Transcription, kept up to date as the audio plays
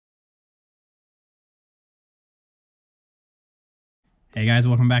Hey guys,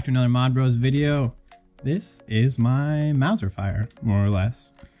 welcome back to another Mod Bros video. This is my Mauser Fire, more or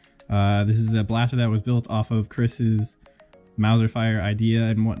less. This is a blaster that was built off of Chris's Mauser Fire idea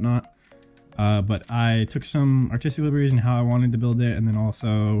and whatnot. But I took some artistic liberties in how I wanted to build it, and then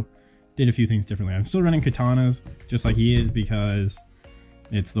also did a few things differently. I'm still running katanas, just like he is, because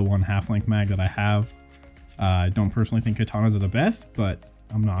it's the one half-length mag that I have. I don't personally think katanas are the best, but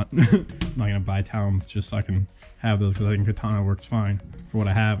I'm not. I'm not gonna buy talons just so I can have those, because I think katana works fine for what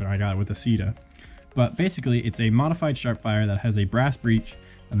I have, and I got it with a Sita. But basically, it's a modified sharp fire that has a brass breech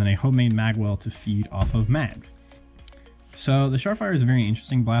and then a homemade mag well to feed off of mags. So the sharp fire is a very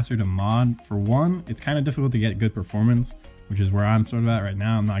interesting blaster to mod. For one, it's kind of difficult to get good performance, which is where I'm sort of at right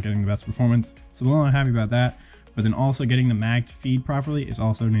now. I'm not getting the best performance, so I'm not happy about that. But then also getting the mag to feed properly is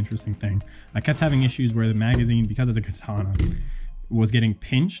also an interesting thing. I kept having issues where the magazine, because it's a katana, was getting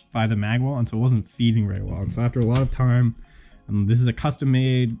pinched by the mag well, and so it wasn't feeding very well. And so after a lot of time, this is a custom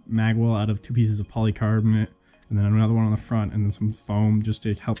made mag well out of 2 pieces of polycarbonate, and then another one on the front, and then some foam just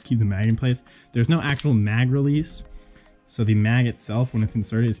to help keep the mag in place. There's no actual mag release, so the mag itself, when it's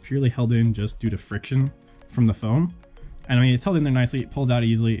inserted, is purely held in just due to friction from the foam. And I mean, it's held in there nicely, it pulls out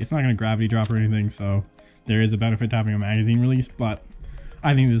easily, it's not going to gravity drop or anything, so there is a benefit to having a magazine release, but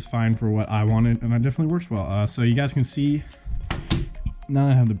I think this is fine for what I wanted, and it definitely works well. So you guys can see, now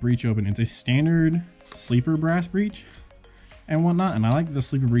that I have the breech open, it's a standard sleeper brass breech and whatnot, and I like the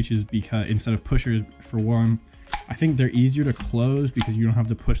sleeper breeches because instead of pushers, for one, I think they're easier to close because you don't have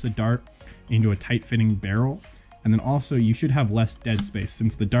to push the dart into a tight fitting barrel. And then also you should have less dead space,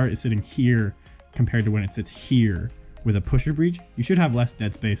 since the dart is sitting here compared to when it sits here with a pusher breech. You should have less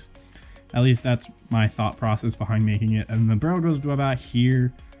dead space. At least that's my thought process behind making it. And the barrel goes to about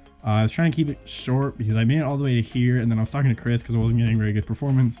here. I was trying to keep it short because I made it all the way to here, and then I was talking to Chris because I wasn't getting very good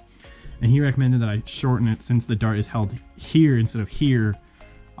performance, and he recommended that I shorten it. Since the dart is held here instead of here,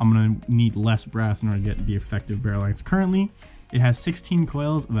 I'm going to need less brass in order to get the effective barrel length. Currently, it has 16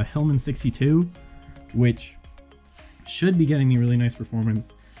 coils of a Hillman 62, which should be getting me really nice performance.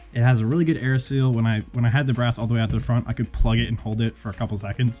 It has a really good air seal. When I had the brass all the way out to the front, I could plug it and hold it for a couple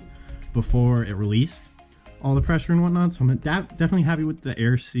seconds before it released all the pressure and whatnot. So I'm definitely happy with the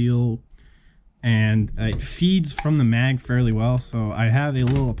air seal, and it feeds from the mag fairly well. So I have a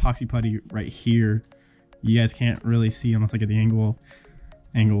little epoxy putty right here. You guys can't really see unless I get the angle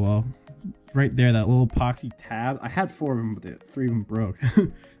well. Right there, that little epoxy tab. I had 4 of them, but 3 of them broke. This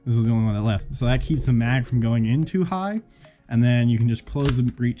was the only one that left. So that keeps the mag from going in too high, and then you can just close the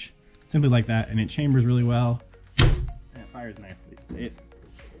breech simply like that, and it chambers really well, and it fires nicely.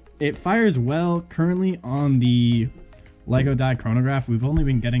 It fires well. Currently on the Lego die chronograph, we've only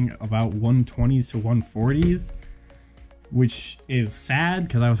been getting about 120s to 140s, which is sad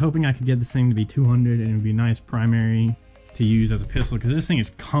because I was hoping I could get this thing to be 200 and it would be a nice primary to use as a pistol, because this thing is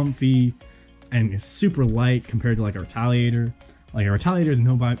comfy and is super light compared to like a Retaliator. Like a Retaliator is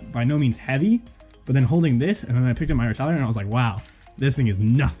by no means heavy, but then holding this, and then I picked up my Retaliator and I was like, wow, this thing is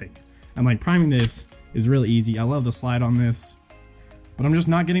nothing. And like priming this is really easy. I love the slide on this, but I'm just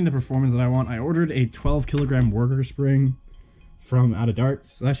not getting the performance that I want. I ordered a 12 kilogram worker spring from Out of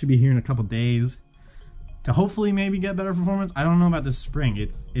Darts, so that should be here in a couple days to hopefully maybe get better performance. I don't know about this spring.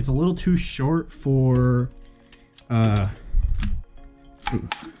 It's a little too short for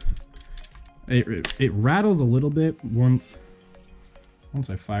it rattles a little bit once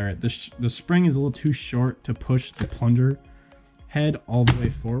I fire it. The spring is a little too short to push the plunger head all the way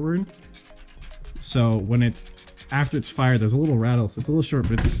forward. So when after it's fired, there's a little rattle, so it's a little short,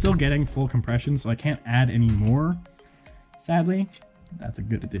 but it's still getting full compression, so I can't add any more. Sadly, that's a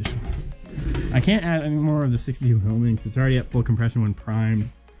good addition. I can't add any more of the 62 Hillman because it's already at full compression when primed,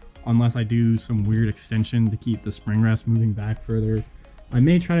 unless I do some weird extension to keep the spring rest moving back further. I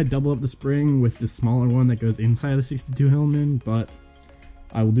may try to double up the spring with the smaller one that goes inside the 62 Hillman, but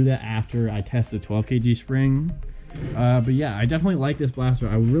I will do that after I test the 12 kg spring. But yeah, I definitely like this blaster.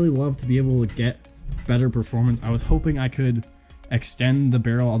 I would really love to be able to get better performance. I was hoping I could extend the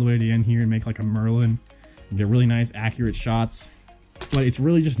barrel all the way to the end here and make like a Merlin and get really nice accurate shots, but it's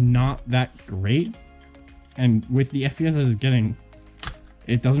really just not that great. And with the FPS that it's getting,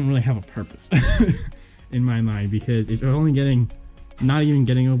 it doesn't really have a purpose in my mind, because it's only not even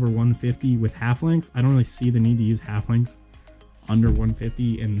getting over 150 with half lengths. I don't really see the need to use half lengths under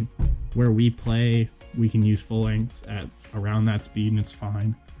 150, and where we play we can use full lengths at around that speed and it's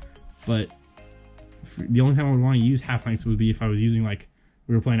fine. But the only time I would want to use half lengths would be if I was using, like,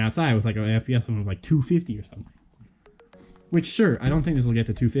 we were playing outside with like an FPS of like 250 or something, which sure, I don't think this will get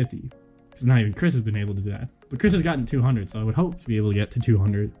to 250 because not even Chris has been able to do that, but Chris has gotten 200, so I would hope to be able to get to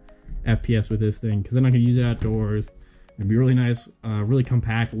 200 FPS with this thing, because then I can use it outdoors It'd be really nice, really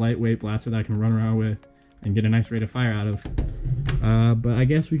compact, lightweight blaster that I can run around with and get a nice rate of fire out of. But I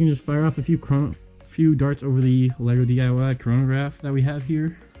guess we can just fire off a few darts over the LEGO DIY chronograph that we have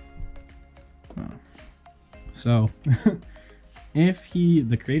here. So, if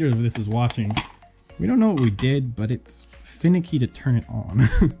the creator of this is watching, we don't know what we did, but it's finicky to turn it on.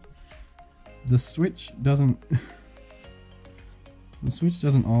 The switch doesn't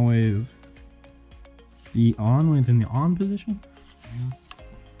always be on when it's in the on position.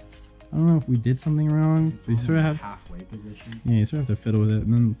 I don't know if we did something wrong. So you sort of have halfway position. Yeah, you sort of have to fiddle with it,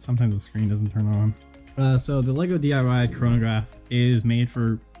 and then sometimes the screen doesn't turn on. So the LEGO DIY chronograph is made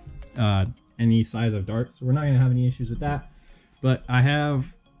for any size of darts, so we're not going to have any issues with that. But I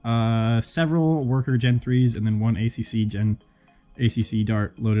have several worker Gen 3s and then one ACC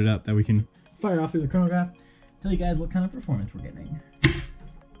dart loaded up that we can fire off through the chronograph. Tell you guys what kind of performance we're getting.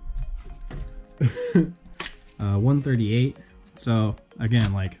 138. So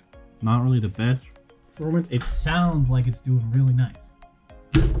again, like, not really the best performance. It sounds like it's doing really nice.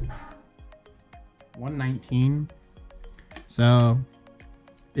 119. So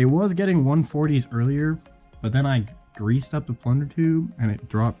it was getting 140s earlier, but then I greased up the plunder tube and it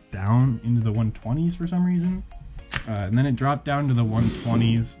dropped down into the 120s for some reason. And then it dropped down to the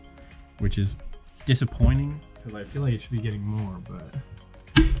 120s, which is disappointing because I feel like it should be getting more, but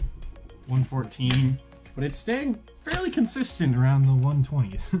 114. But it's staying fairly consistent around the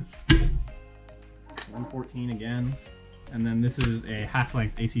 120s. 114 again. And then this is a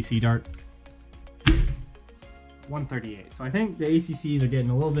half-length ACC dart. 138. So I think the ACCs are getting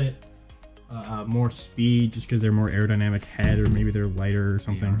a little bit more speed just because they're more aerodynamic head, or maybe they're lighter or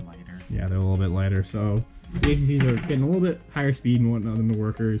something. They are lighter. Yeah, they're a little bit lighter. So the ACCs are getting a little bit higher speed and whatnot than the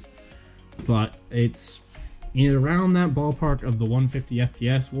workers. But it's around that ballpark of the 150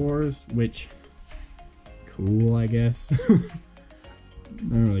 FPS wars, which... cool, I guess. I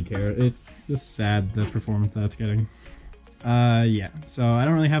don't really care. It's just sad, the performance that's getting. Yeah, so I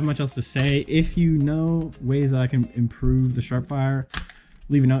don't really have much else to say. If you know ways that I can improve the sharp fire,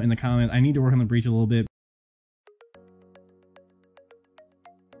 leave a note in the comments. I need to work on the breach a little bit.